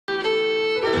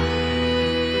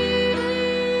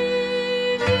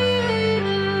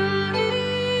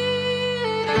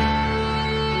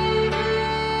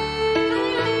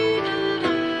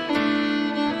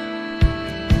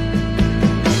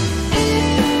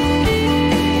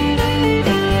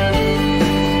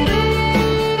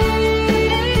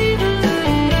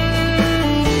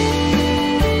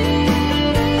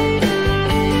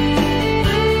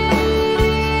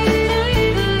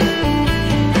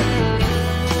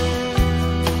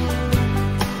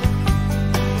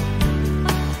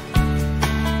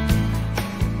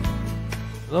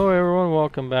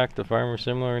welcome back to Farmer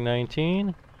Simulator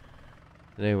 19.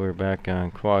 Today we're back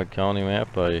on Quad County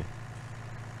map by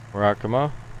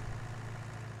Bronkema.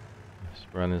 Just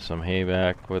running some hay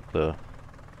back with the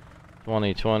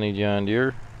 2020 John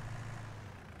Deere.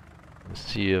 Let's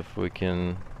see if we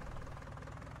can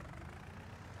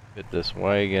get this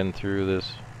wagon through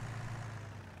this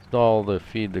stall to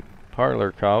feed the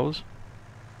parlor cows.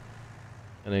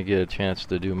 I didn't get a chance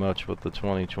to do much with the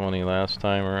 2020 last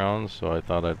time around, so I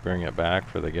thought I'd bring it back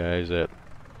for the guys that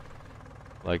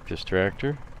like this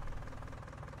tractor.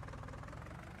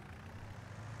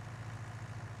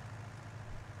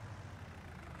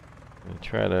 I'm gonna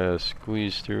try to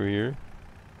squeeze through here.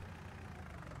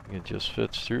 It just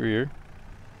fits through here.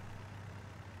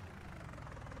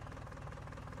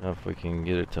 Now if we can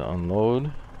get it to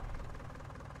unload.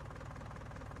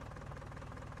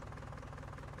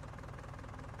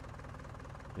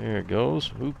 There it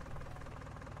goes. Oop.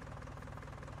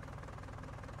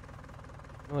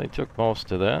 Well, they took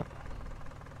most of that.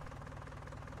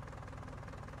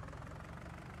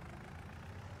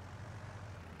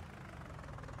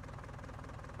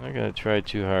 I gotta try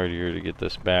too hard here to get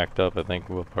this backed up. I think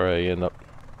we'll probably end up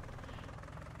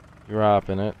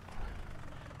dropping it.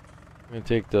 I'm gonna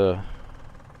take the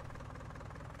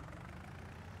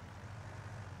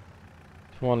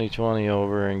 2020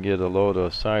 over and get a load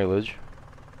of silage.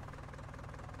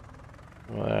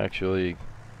 Well, I actually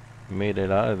made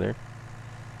it out of there.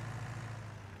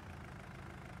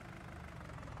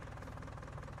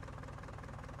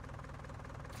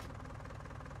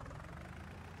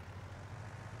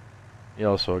 You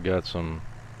also got some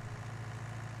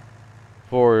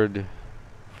Ford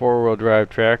four-wheel drive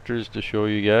tractors to show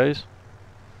you guys.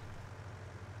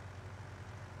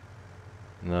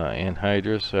 The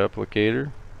Anhydrous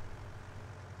applicator.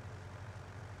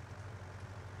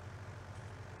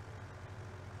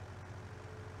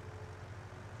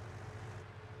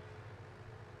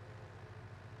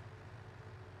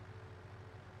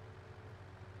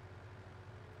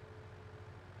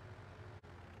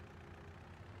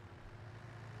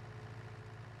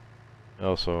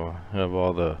 Also have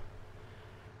all the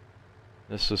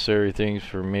necessary things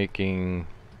for making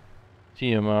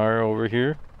TMR over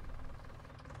here.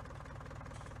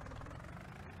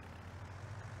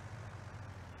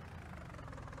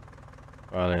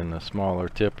 Brought in a smaller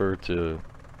tipper to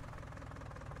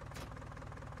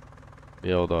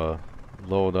be able to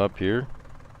load up here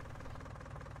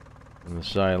in the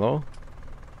silo.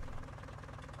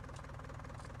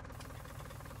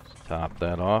 Just top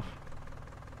that off.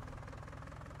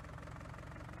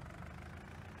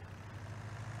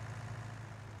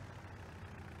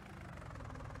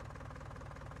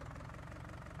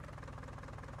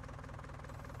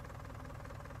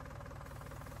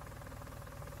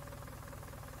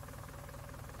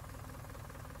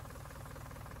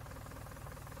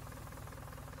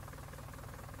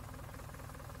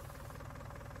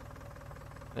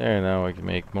 There, now we can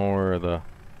make more of the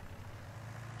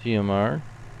TMR.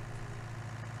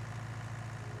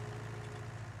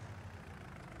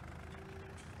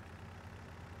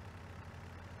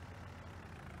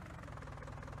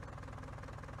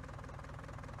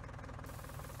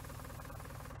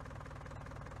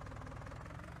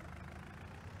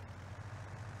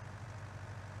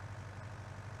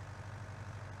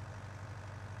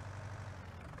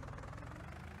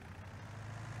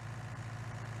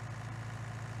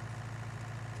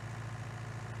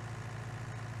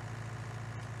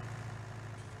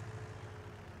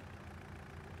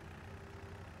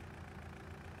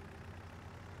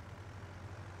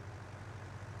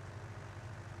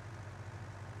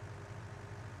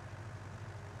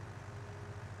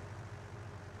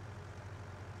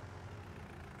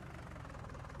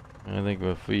 I think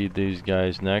we'll feed these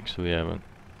guys next. We haven't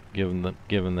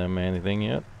given them anything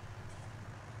yet.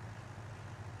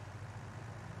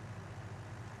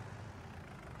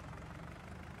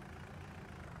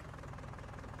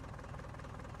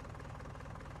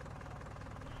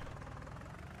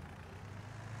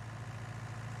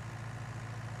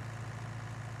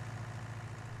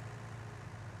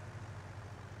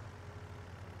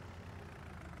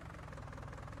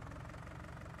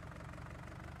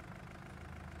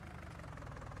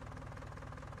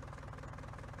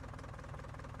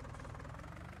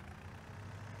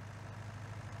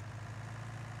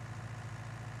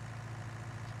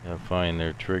 Gotta find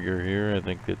their trigger here. I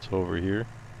think it's over here.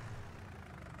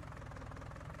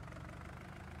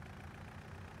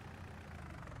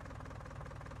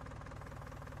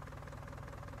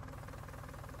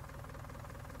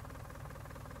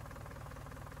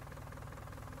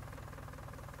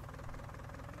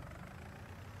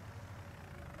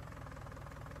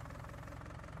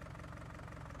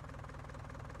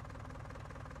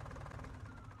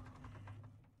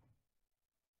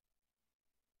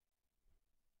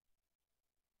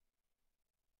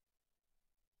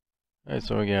 Alright,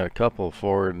 so we got a couple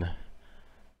Ford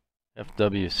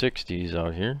FW60s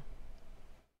out here.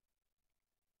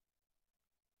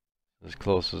 As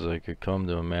close as I could come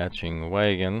to a matching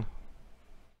wagon.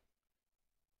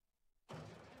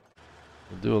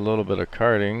 We'll do a little bit of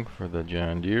karting for the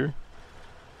John Deere.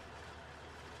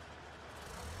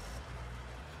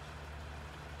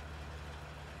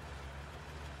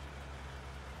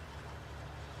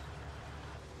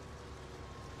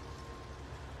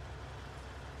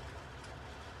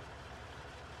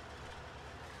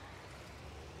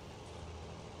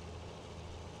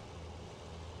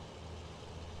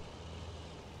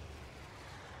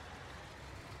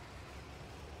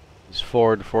 These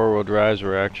Ford four-wheel drives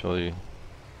were actually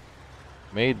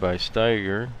made by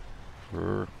Steiger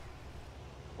for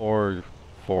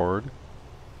Ford.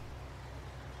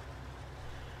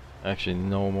 Actually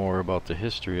know more about the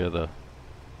history of the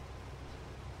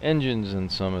engines in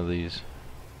some of these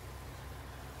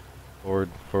Ford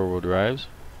four-wheel drives.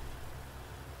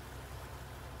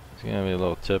 It's gonna be a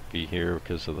little tippy here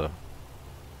because of the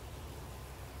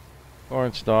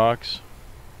corn stalks.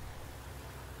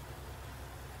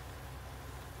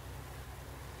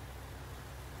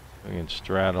 We can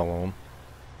straddle them.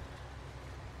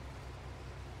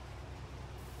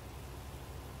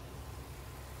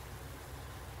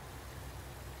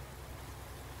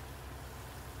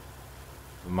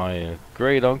 My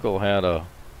great uncle had a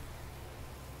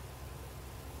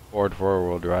Ford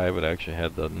four-wheel drive. It actually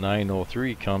had the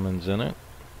 903 Cummins in it.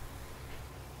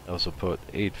 I also put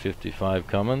 855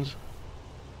 Cummins.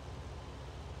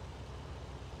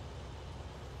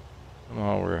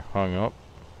 Somehow we're hung up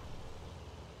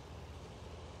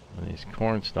on these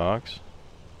corn stalks.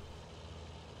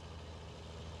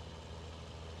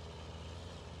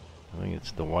 I think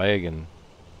it's the wagon.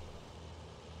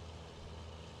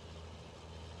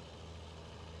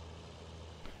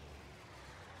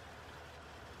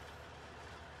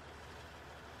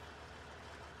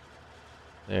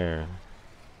 There.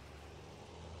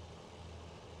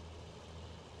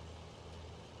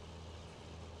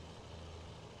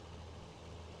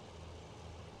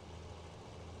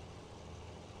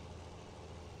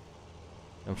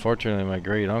 Unfortunately, my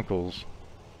great uncle's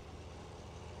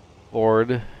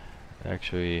Ford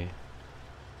actually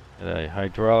had a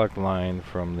hydraulic line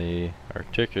from the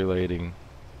articulating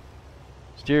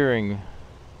steering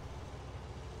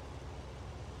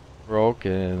broke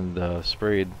and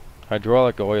sprayed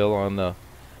hydraulic oil on the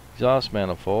exhaust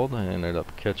manifold and ended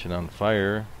up catching on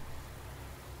fire.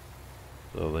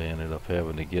 So they ended up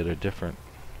having to get a different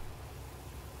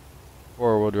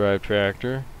four-wheel drive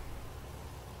tractor.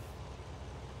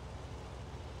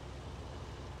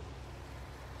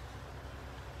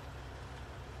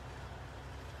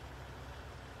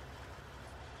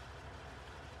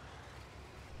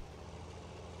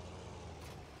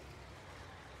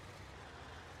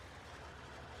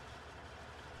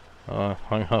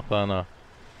 Hung up on a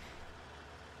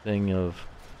thing of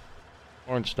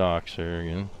corn stalks there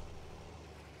again.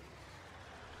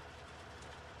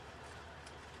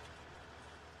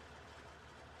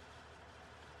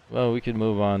 Well, we could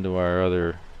move on to our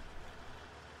other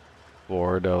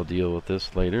Ford. I'll deal with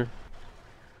this later.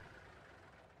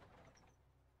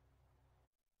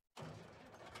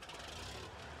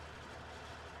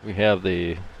 We have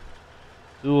the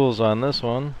duals on this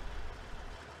one.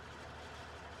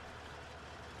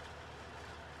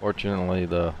 Fortunately,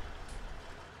 the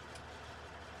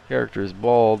character is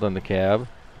bald in the cab.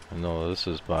 I know this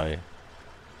is by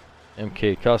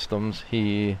MK Customs.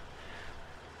 He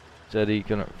said he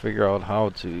couldn't figure out how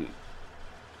to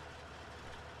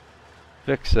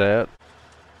fix that.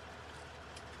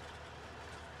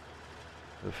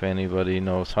 If anybody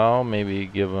knows how, maybe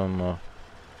give him a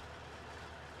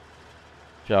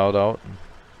shout out and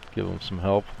give him some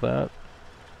help with that.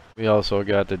 We also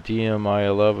got the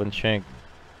DMI11 Shank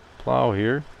plow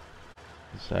here.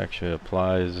 This actually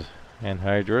applies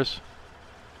Anhydrous.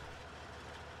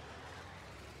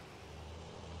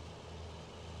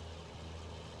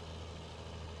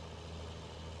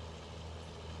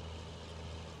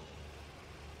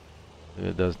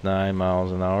 It does 9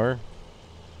 miles an hour.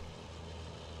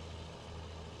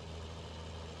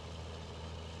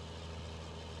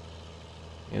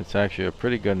 It's actually a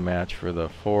pretty good match for the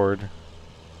Ford.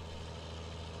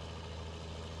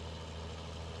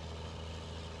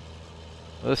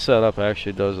 This setup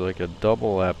actually does like a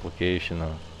double application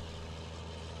of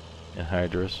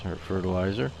anhydrous or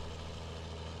fertilizer.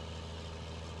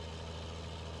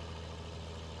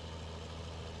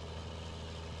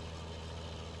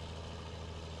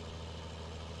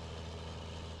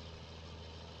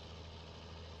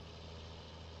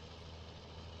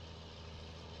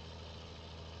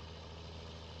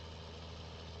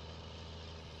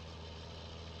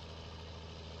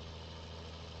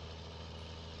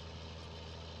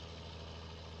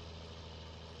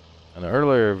 In the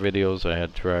earlier videos I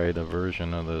had tried a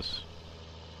version of this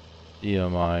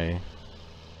DMI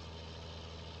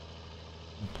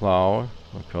plow,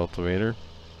 a cultivator,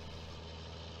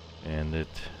 and it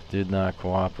did not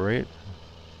cooperate.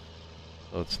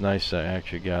 So it's nice I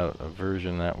actually got a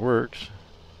version that works.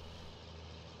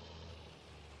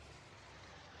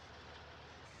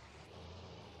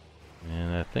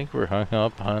 And I think we're hung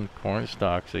up on corn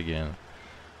stalks again.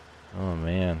 Oh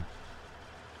man.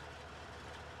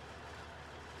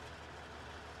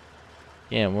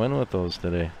 Can't win with those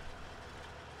today.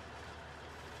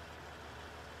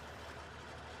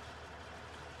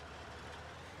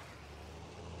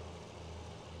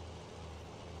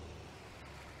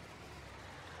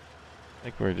 I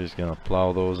think we're just gonna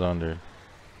plow those under.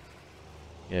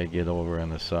 Yeah, get over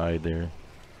on the side there.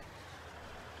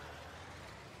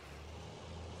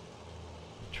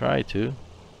 Try to.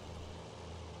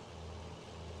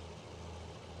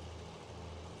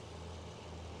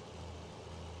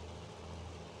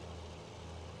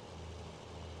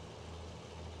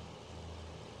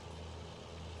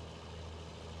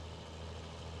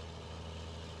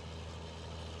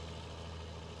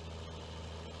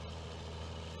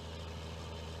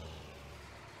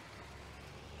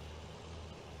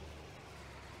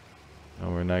 No,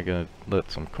 we're not gonna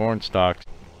let some corn stalks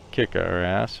kick our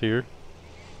ass here.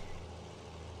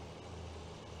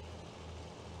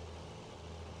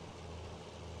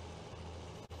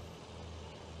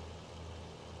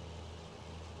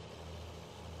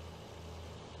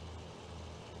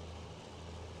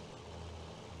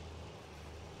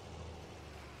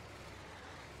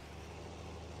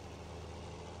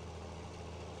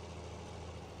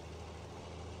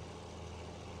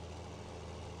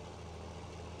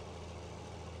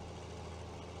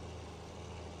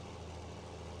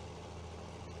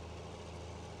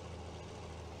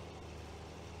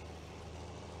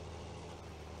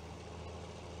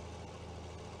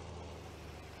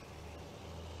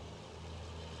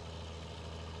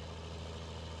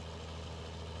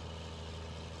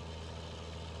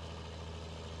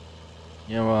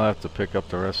 Yeah, we'll have to pick up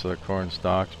the rest of the corn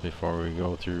stalks before we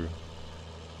go through.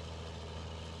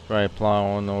 Try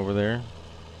plowing over there.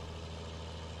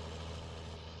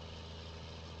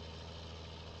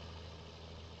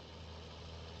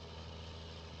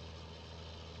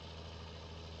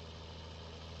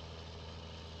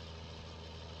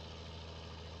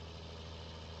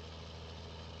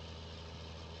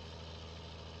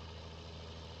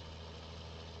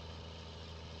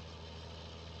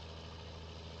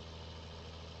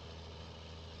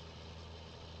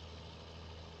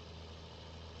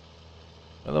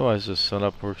 Otherwise, this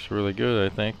setup works really good,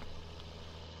 I think.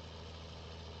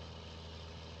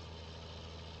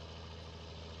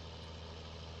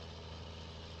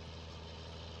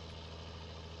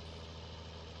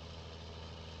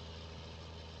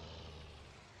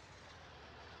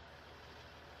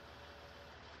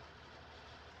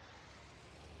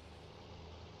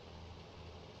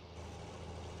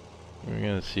 We're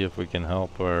gonna see if we can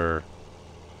help our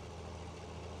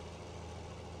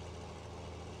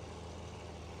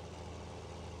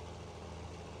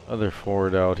other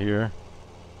Ford out here.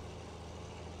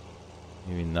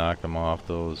 Maybe knock them off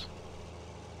those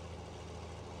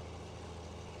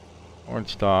corn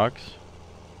stalks.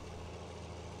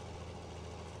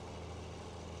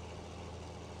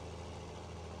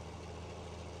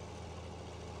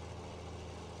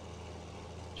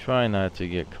 Try not to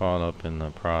get caught up in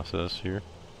the process here.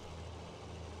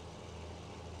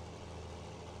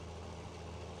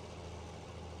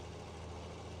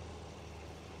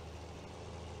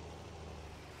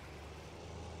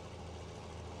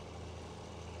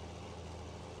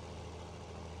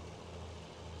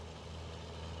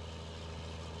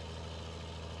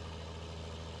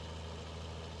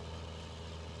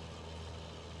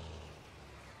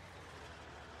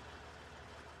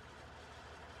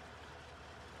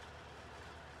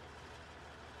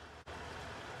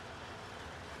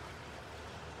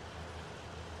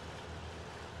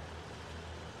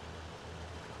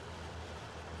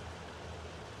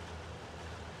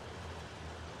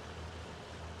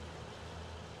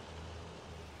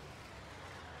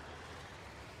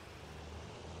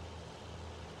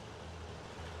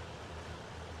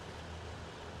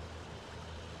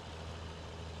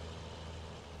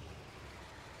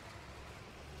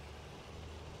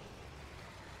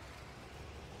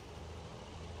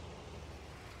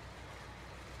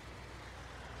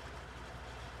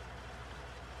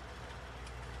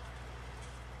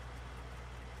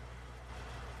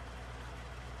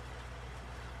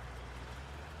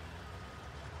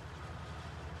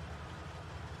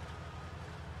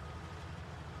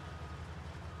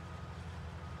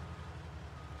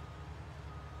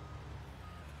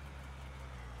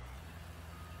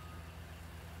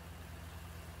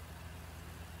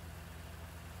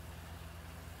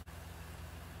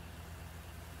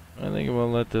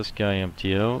 let this guy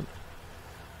empty out.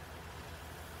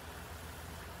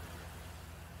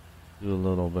 Do a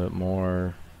little bit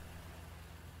more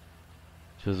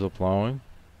chisel plowing.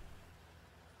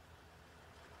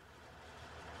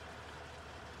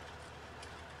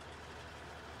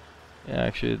 Yeah,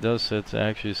 actually it does. It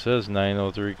actually says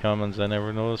 903 Cummins. I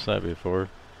never noticed that before.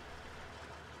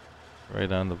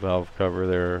 Right on the valve cover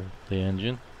there, the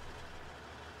engine.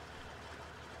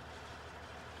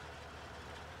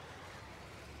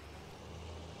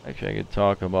 Actually, I could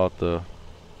talk about the,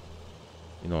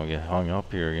 you know, get hung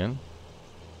up here again.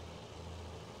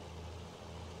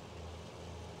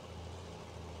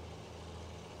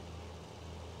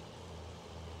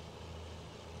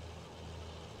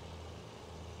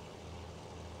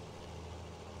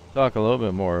 Talk a little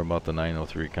bit more about the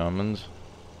 903 Cummins.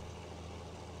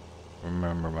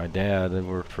 Remember, my dad had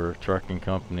worked for a trucking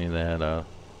company that had a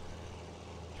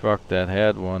truck that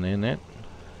had one in it.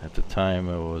 At the time,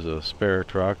 it was a spare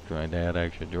truck. My dad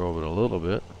actually drove it a little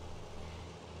bit.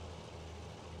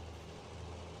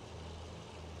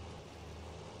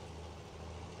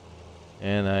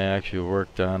 And I actually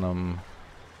worked on them.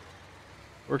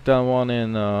 Worked on one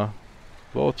in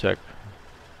Voltech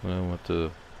when I went to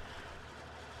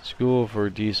school for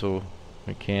diesel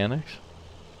mechanics.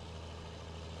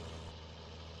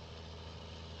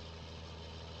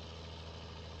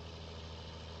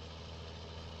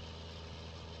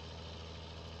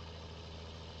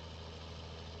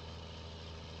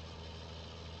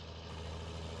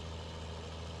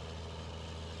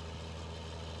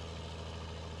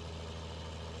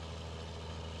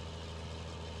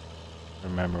 I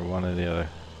remember one of the other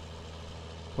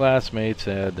classmates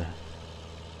had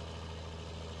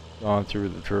gone through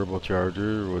the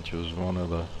turbocharger, which was one of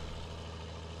the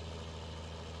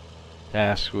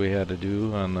tasks we had to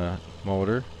do on the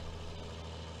motor.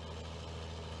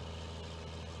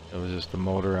 It was just the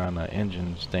motor on the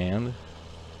engine stand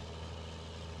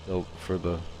built for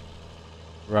the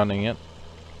running it.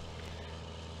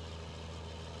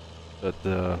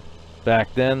 But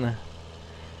back then,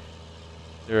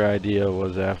 their idea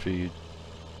was after you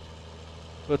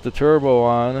put the turbo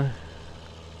on,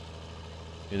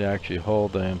 you'd actually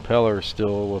hold the impeller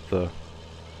still with the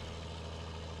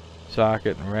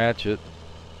socket and ratchet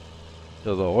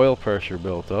till the oil pressure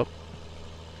built up.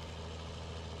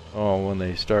 Oh, when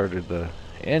they started the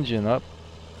engine up,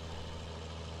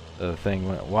 the thing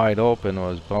went wide open,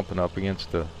 was bumping up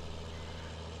against the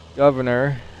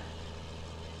governor,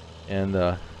 and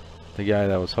the guy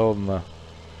that was holding the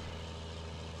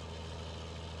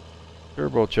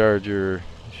turbocharger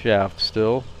shaft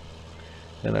still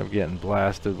ended up getting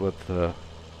blasted with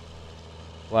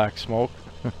black smoke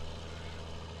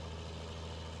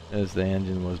as the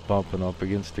engine was bumping up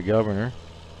against the governor.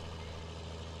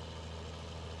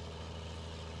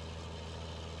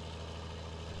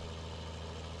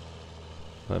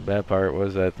 The bad part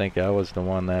was, I think I was the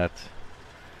one that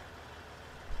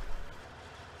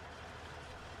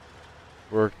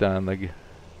worked on the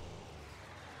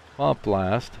pump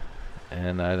blast,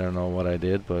 and I don't know what I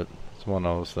did, but it's one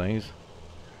of those things.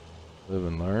 Live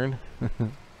and learn.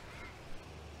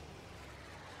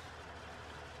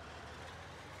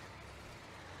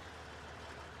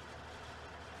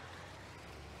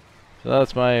 So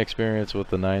that's my experience with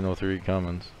the 903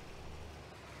 Cummins.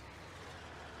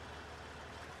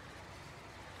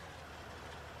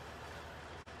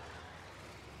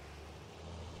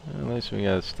 At least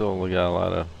we still got a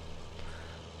lot of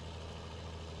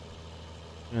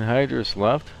Anhydrous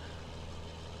left.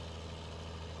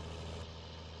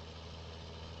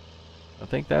 I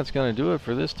think that's going to do it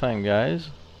for this time, guys.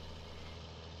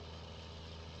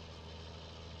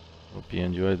 Hope you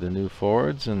enjoyed the new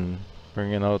Fords and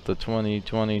bringing out the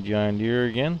 2020 John Deere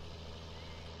again.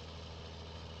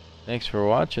 Thanks for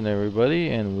watching, everybody,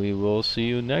 and we will see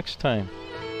you next time.